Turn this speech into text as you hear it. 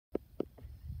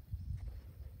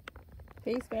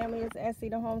Peace family, it's Essie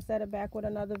the homesteader back with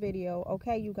another video.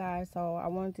 Okay you guys, so I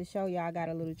wanted to show you I got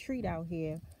a little treat out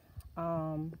here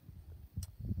from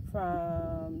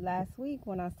last week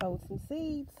when I sowed some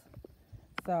seeds.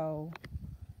 So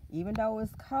even though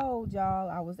it's cold, y'all,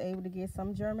 I was able to get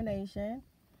some germination.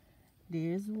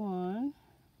 There's one,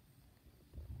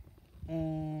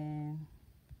 and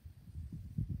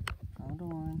hold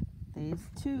on, there's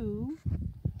two,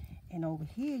 and over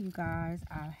here you guys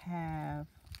I have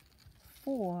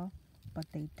 4, but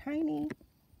they tiny,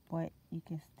 but you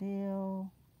can still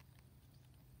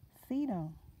see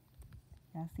them.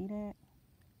 Y'all see that?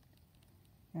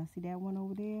 Y'all see that one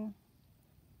over there?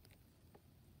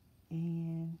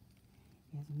 And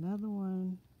there's another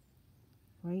one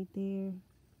right there,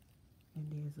 and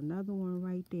there's another one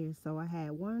right there. So I had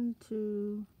 1,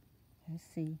 2, let's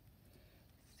see,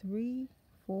 3,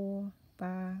 4,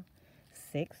 5,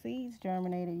 6 seeds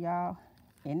germinated, y'all,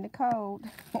 in the cold.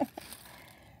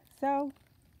 So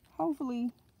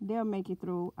hopefully they'll make it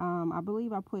through. I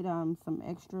believe I put some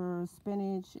extra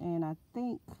spinach and I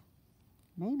think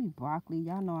maybe broccoli.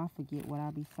 Y'all know I forget what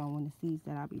I be sowing, the seeds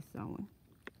that I be sowing.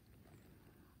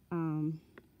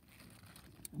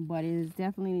 But it is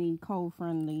definitely cold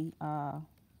friendly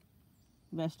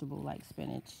vegetable, like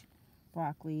spinach,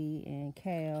 broccoli, and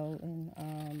kale,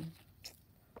 and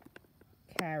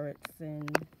carrots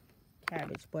and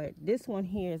cabbage. But this one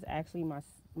here is actually my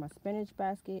spinach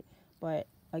basket. But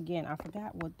again, I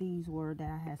forgot what these were that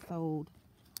I had sold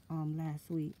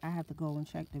last week. I have to go and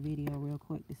check the video real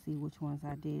quick to see which ones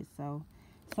I did. So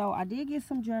I did get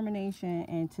some germination,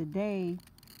 and today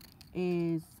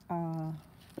is hold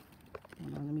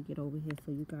on, let me get over here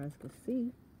so you guys can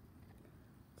see.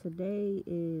 Today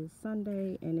is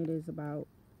Sunday, and it is about,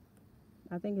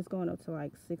 I think it's going up to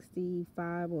like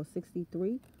 65 or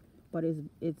 63, but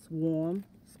it's warm,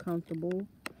 it's comfortable.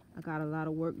 I got a lot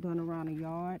of work done around the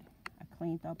yard. I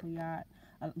cleaned up a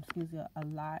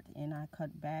lot, and I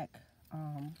cut back.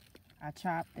 I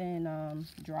chopped and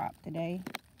dropped today.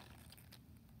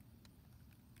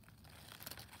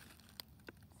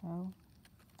 So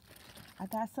I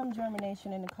got some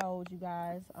germination in the cold, you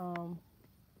guys.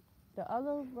 The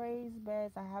other raised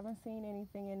beds, I haven't seen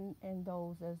anything in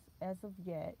those as of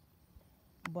yet.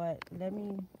 But let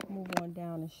me move on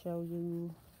down and show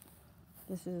you.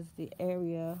 This is the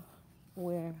area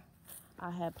where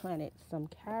I had planted some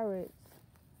carrots.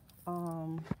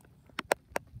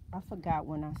 I forgot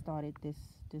when I started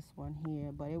this one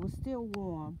here, but it was still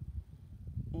warm,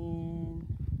 and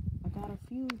I got a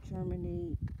few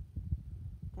germinate.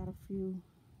 Got a few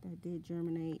that did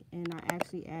germinate, and I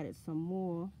actually added some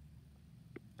more.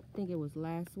 I think it was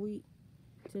last week,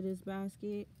 to this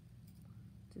basket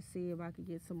to see if I could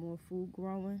get some more food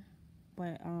growing.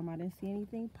 But I didn't see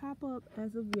anything pop up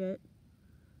as of yet.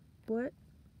 But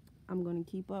I'm gonna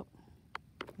keep up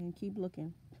and keep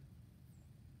looking.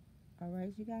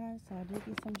 Alright you guys, so I did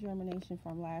get some germination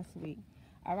from last week.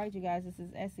 Alright you guys, this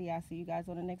is Essie. I'll see you guys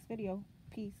on the next video.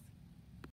 Peace.